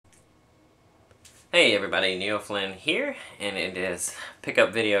Hey everybody, Neo Flynn here, and it is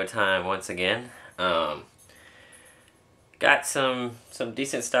pickup video time once again. Got some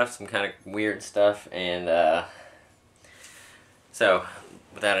decent stuff, some kind of weird stuff, and so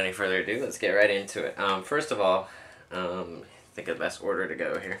without any further ado, let's get right into it. First of all, I think of the best order to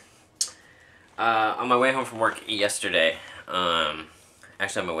go here. On my way home from work yesterday,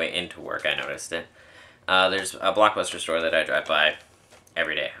 actually on my way into work, I noticed it. There's a Blockbuster store that I drive by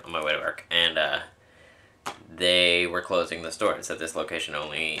every day on my way to work, and they were closing the store. It's at this location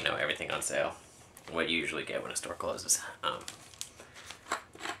only, everything on sale. What you usually get when a store closes.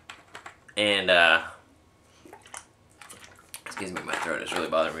 Excuse me, my throat is really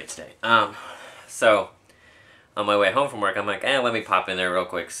bothering me today. So, on my way home from work, I'm like, let me pop in there real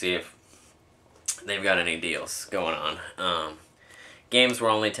quick, see if they've got any deals going on. Games were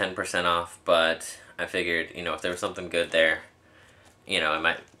only 10% off, but I figured, if there was something good there, I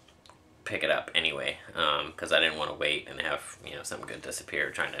might pick it up anyway, because I didn't want to wait and have something good disappear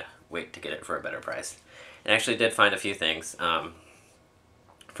trying to wait to get it for a better price. And actually did find a few things.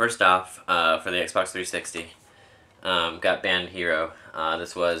 First off, for the Xbox 360, got Band Hero.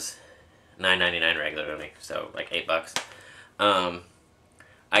 This was $9.99 regularly, so like $8.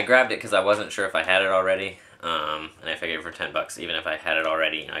 I grabbed it because I wasn't sure if I had it already, and I figured for $10, even if I had it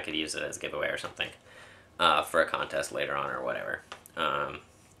already, I could use it as a giveaway or something for a contest later on or whatever.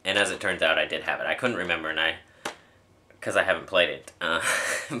 And as it turns out, I did have it. I couldn't remember, because I haven't played it.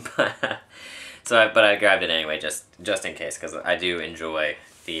 But I grabbed it anyway, just in case, because I do enjoy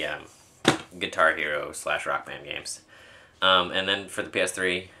the Guitar Hero / Rock Band games. And then for the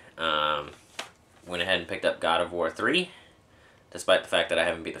PS3, went ahead and picked up God of War 3, despite the fact that I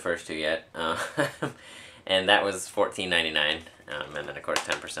haven't beat the first two yet. And that was $14.99, and then of course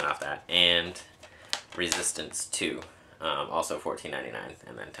 10% off that. And Resistance 2. Also $14.99,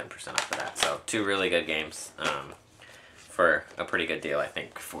 and then 10% off for that. So two really good games for a pretty good deal, I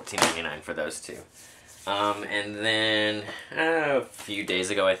think. $14.99 for those two. And then a few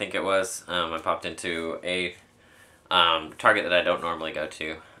days ago, I think it was, I popped into a Target that I don't normally go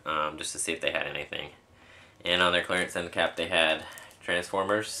to, just to see if they had anything. And on their clearance end cap, they had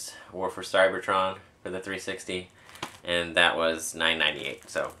Transformers War for Cybertron for the 360, and that was $9.98.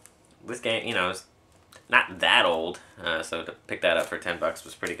 So this game, is not that old, so to pick that up for $10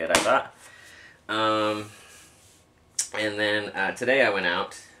 was pretty good, I thought. And then today I went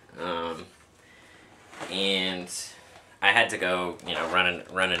out, and I had to go,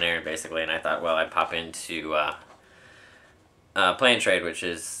 run an errand basically, and I thought, well, I'd pop into Play and Trade, which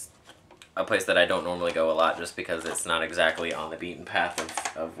is a place that I don't normally go a lot, just because it's not exactly on the beaten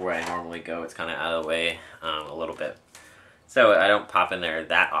path of where I normally go. It's kind of out of the way a little bit. So I don't pop in there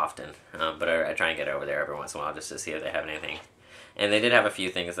that often, but I try and get over there every once in a while just to see if they have anything. And they did have a few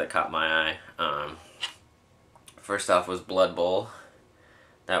things that caught my eye. First off was Blood Bowl.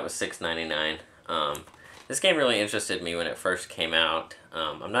 That was $6.99. This game really interested me when it first came out.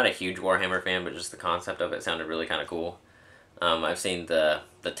 I'm not a huge Warhammer fan, but just the concept of it sounded really kind of cool. I've seen the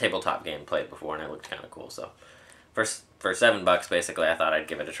tabletop game played before, and it looked kind of cool. So for $7, basically, I thought I'd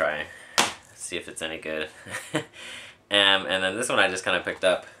give it a try, see if it's any good. And then this one I just kind of picked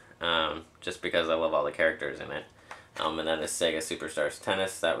up just because I love all the characters in it. And then this Sega Superstars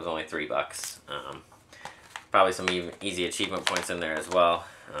Tennis, that was only $3. Probably some easy achievement points in there as well.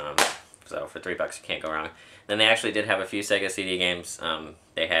 So for $3 you can't go wrong. Then they actually did have a few Sega CD games.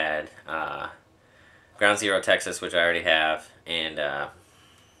 They had Ground Zero Texas, which I already have, and I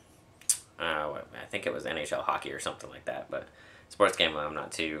think it was NHL Hockey or something like that. But sports game I'm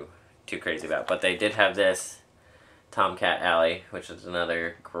not too crazy about. But they did have this Tomcat Alley, which is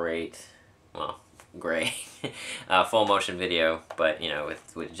another great full motion video, but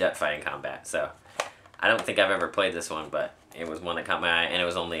with jet fighting combat. So I don't think I've ever played this one, but it was one that caught my eye, and it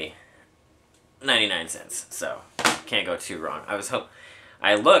was only 99 cents. So can't go too wrong.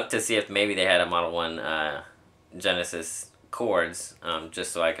 I looked to see if maybe they had a Model 1 Genesis chords,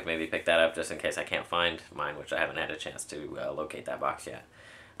 just so I could maybe pick that up, just in case I can't find mine, which I haven't had a chance to locate that box yet.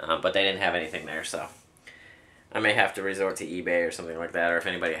 But they didn't have anything there, so I may have to resort to eBay or something like that, or if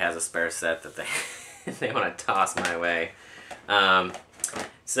anybody has a spare set that they want to toss my way.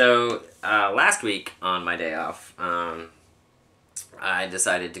 So last week on my day off, I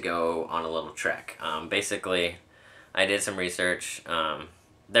decided to go on a little trek. Basically, I did some research.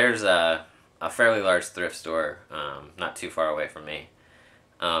 There's a fairly large thrift store not too far away from me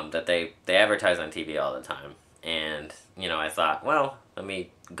that they advertise on TV all the time. And, I thought, well, let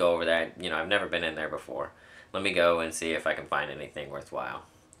me go over there. I've never been in there before. Let me go and see if I can find anything worthwhile.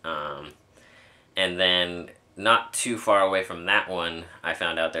 And then not too far away from that one, I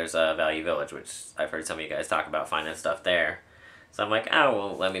found out there's a Value Village, which I've heard some of you guys talk about finding stuff there. So I'm like, oh,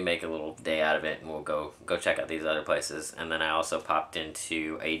 well, let me make a little day out of it, and we'll go check out these other places. And then I also popped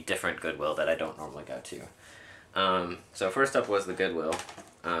into a different Goodwill that I don't normally go to. So first up was the Goodwill.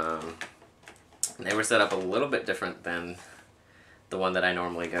 They were set up a little bit different than the one that I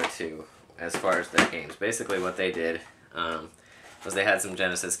normally go to as far as their games. Basically what they did was they had some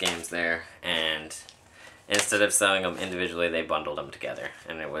Genesis games there, and instead of selling them individually, they bundled them together.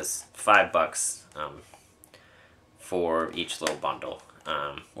 And it was $5 for each little bundle,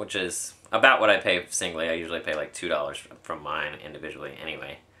 which is about what I pay singly. I usually pay like $2 from mine individually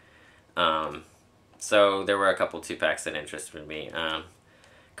anyway. So there were a couple 2-packs that interested me.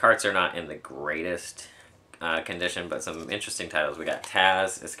 Carts are not in the greatest condition, but some interesting titles. We got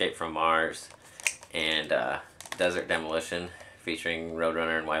Taz, Escape from Mars, and Desert Demolition, featuring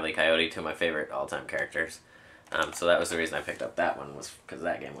Roadrunner and Wile E. Coyote, two of my favorite all-time characters. So that was the reason I picked up that one, was because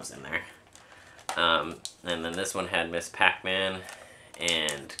that game was in there. And then this one had Miss Pac-Man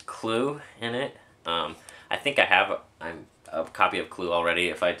and Clue in it. I think I have a copy of Clue already.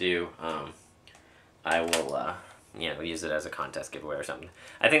 If I do, I will use it as a contest giveaway or something.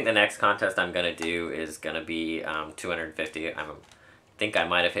 I think the next contest I'm going to do is going to be 250. I think I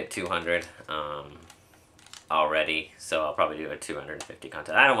might have hit 200 already, so I'll probably do a 250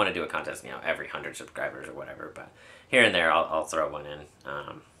 contest. I don't want to do a contest, every 100 subscribers or whatever, but here and there I'll throw one in.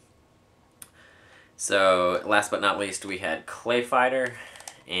 So last but not least, we had Clay Fighter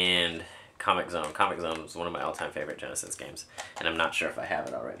and Comic Zone. Comic Zone is one of my all-time favorite Genesis games, and I'm not sure if I have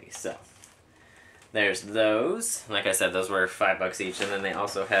it already. So there's those. Like I said, those were $5 each, and then they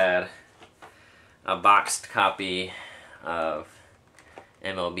also had a boxed copy of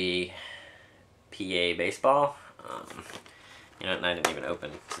MLB PA Baseball. And I didn't even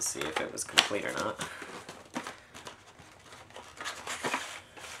open to see if it was complete or not.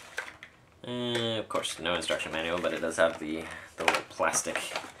 Of course, no instruction manual, but it does have the little plastic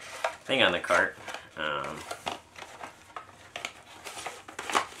thing on the cart.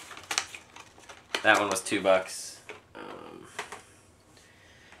 That one was $2.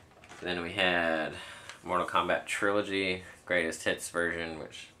 Then we had Mortal Kombat Trilogy, Greatest Hits version,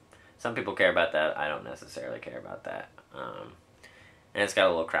 which some people care about that. I don't necessarily care about that. And it's got a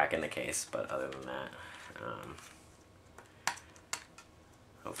little crack in the case, but other than that,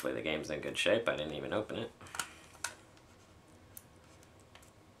 hopefully the game's in good shape. I didn't even open it.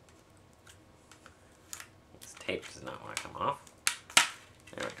 This tape does not want to come off.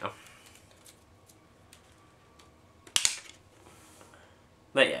 There we go.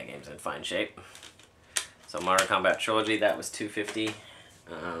 But yeah, game's in fine shape. So Mortal Kombat Trilogy, that was $2.50.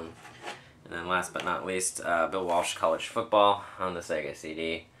 And then last but not least, Bill Walsh College Football on the Sega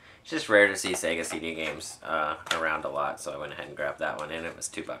CD. It's just rare to see Sega CD games around a lot, so I went ahead and grabbed that one, and it was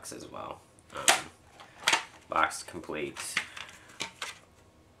 $2 as well. Box complete.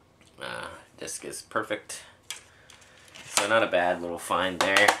 Disc is perfect. So not a bad little find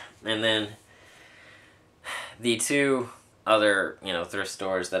there. And then the two other, thrift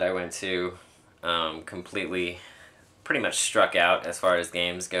stores that I went to completely pretty much struck out as far as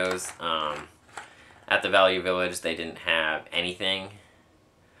games goes. At the Value Village, they didn't have anything.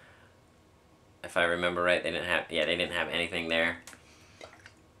 If I remember right, they didn't have anything there.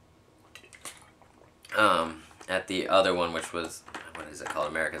 At the other one, which was, what is it called,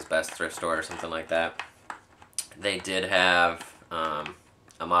 America's Best Thrift Store or something like that, they did have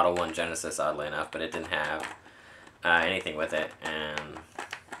a Model 1 Genesis, oddly enough, but it didn't have anything with it, and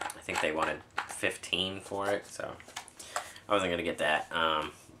I think they wanted $15 for it, so I wasn't gonna get that.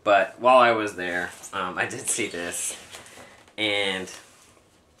 But while I was there, I did see this, and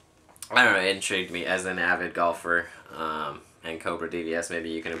I don't know, it intrigued me as an avid golfer, and Cobra DVS, maybe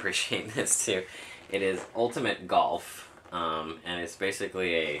you can appreciate this too. It is Ultimate Golf, and it's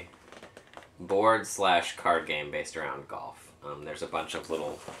basically a board/card game based around golf. There's a bunch of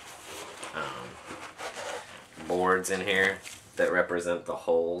little boards in here that represent the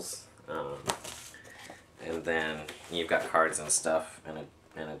holes, and then you've got cards and stuff and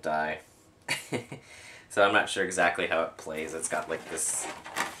a die. So I'm not sure exactly how it plays. It's got like this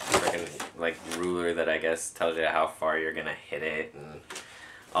freaking ruler that I guess tells you how far you're gonna hit it and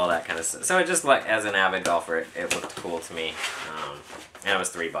all that kind of stuff. So it just, as an avid golfer, it looked cool to me. And it was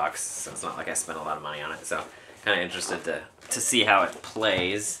 $3, so it's not like I spent a lot of money on it. So kind of interested to see how it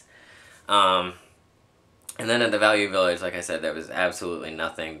plays. And then at the Value Village, like I said, there was absolutely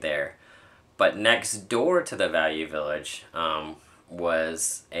nothing there. But next door to the Value Village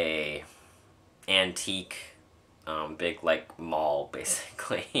was a antique, big mall,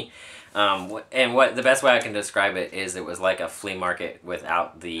 basically. And what the best way I can describe it is it was like a flea market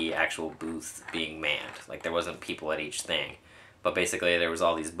without the actual booth being manned. Like there wasn't people at each thing, but basically there was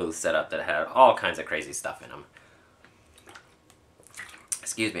all these booths set up that had all kinds of crazy stuff in them.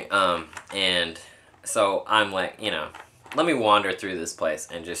 Excuse me. And so I'm like, you know, let me wander through this place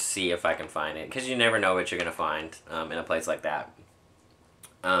and just see if I can find it, because you never know what you're gonna find in a place like that,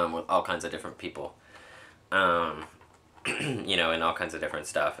 with all kinds of different people, you know, and all kinds of different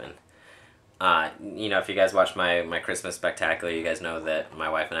stuff. And you know, if you guys watch my Christmas spectacular, you guys know that my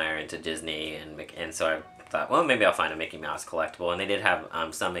wife and I are into Disney, and so I thought, well, maybe I'll find a Mickey Mouse collectible, and they did have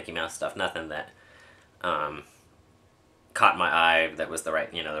some Mickey Mouse stuff, nothing that caught my eye that was the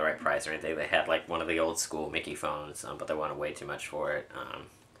right, you know, the right price or anything. They had like one of the old school Mickey phones, but they wanted way too much for it.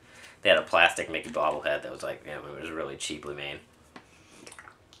 They had a plastic Mickey bobblehead that was like, you know, it was really cheaply made.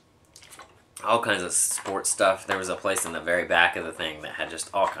 All kinds of sports stuff. There was a place in the very back of the thing that had just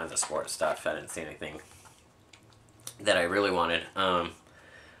all kinds of sports stuff. I didn't see anything that I really wanted.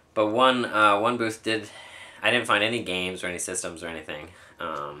 But one booth did. I didn't find any games or any systems or anything.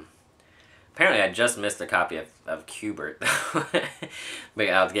 Apparently, I just missed a copy of q-bert. But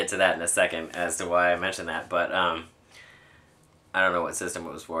I'll get to that in a second as to why I mentioned that. But I don't know what system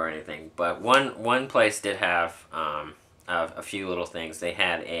it was for or anything. But one place did have a few little things. They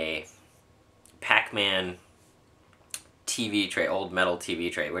had a Pac-Man TV tray, old metal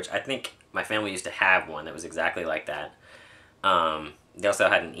TV tray, which I think my family used to have one that was exactly like that. They also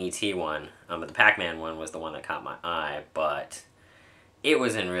had an ET one, but the Pac-Man one was the one that caught my eye, but it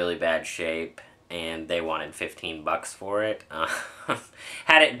was in really bad shape, and they wanted $15 for it.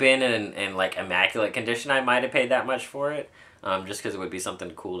 Had it been in like immaculate condition, I might have paid that much for it, just because it would be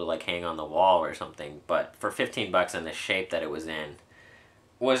something cool to like hang on the wall or something. But for $15 in the shape that it was in,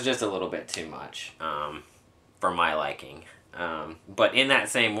 was just a little bit too much for my liking. But in that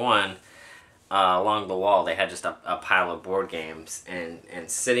same one, along the wall, they had just a pile of board games, and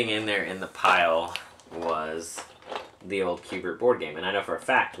sitting in there in the pile was the old q-bert board game. And I know for a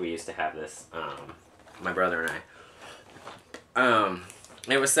fact we used to have this, my brother and I.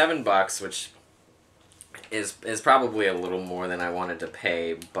 It was $7, which is probably a little more than I wanted to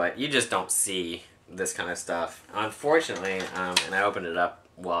pay, but you just don't see this kind of stuff, unfortunately. And I opened it up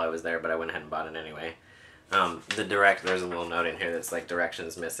while I was there, but I went ahead and bought it anyway. There's a little note in here that's like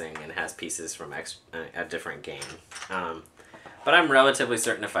directions missing and has pieces from a different game. But I'm relatively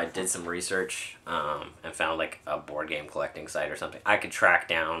certain if I did some research and found like a board game collecting site or something, I could track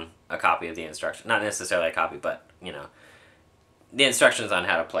down a copy of the instruction. Not necessarily a copy, but, you know, the instructions on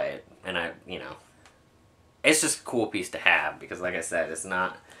how to play it. And you know, it's just a cool piece to have, because like I said, it's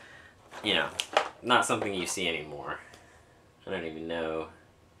not, you know, not something you see anymore. I don't even know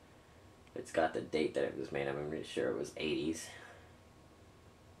if it's got the date that it was made. I'm pretty sure it was 80s.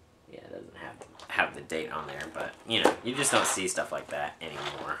 Yeah, it doesn't have the date on there, but, you know, you just don't see stuff like that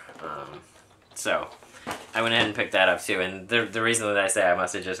anymore. So I went ahead and picked that up too, and the reason that I say I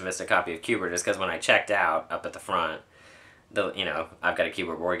must have just missed a copy of q-bert is because when I checked out up at the front, you know, I've got a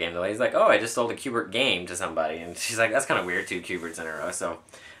q-bert board game. The lady's like, oh, I just sold a q-bert game to somebody, and she's like, that's kind of weird, 2 q-berts in a row. So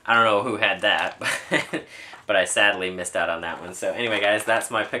I don't know who had that, but I sadly missed out on that one. So anyway, guys,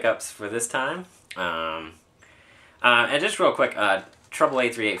 that's my pickups for this time. And just real quick,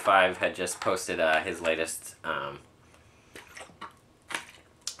 Trouble8385 had just posted his latest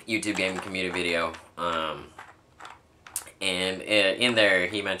YouTube gaming community video, and in there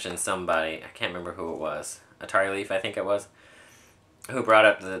he mentioned somebody, I can't remember who it was, Atari Leaf I think it was, who brought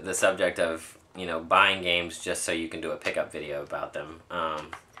up the subject of, you know, buying games just so you can do a pickup video about them.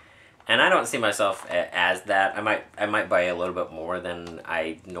 And I don't see myself as that. I might buy a little bit more than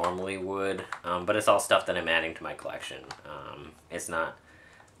I normally would, but it's all stuff that I'm adding to my collection. It's not,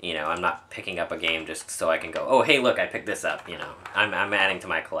 you know, I'm not picking up a game just so I can go, oh, hey, look, I picked this up, you know. I'm adding to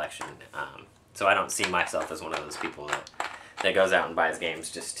my collection. So I don't see myself as one of those people that goes out and buys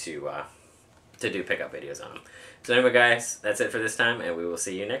games just to do pickup videos on them. So anyway, guys, that's it for this time, and we will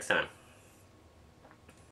see you next time.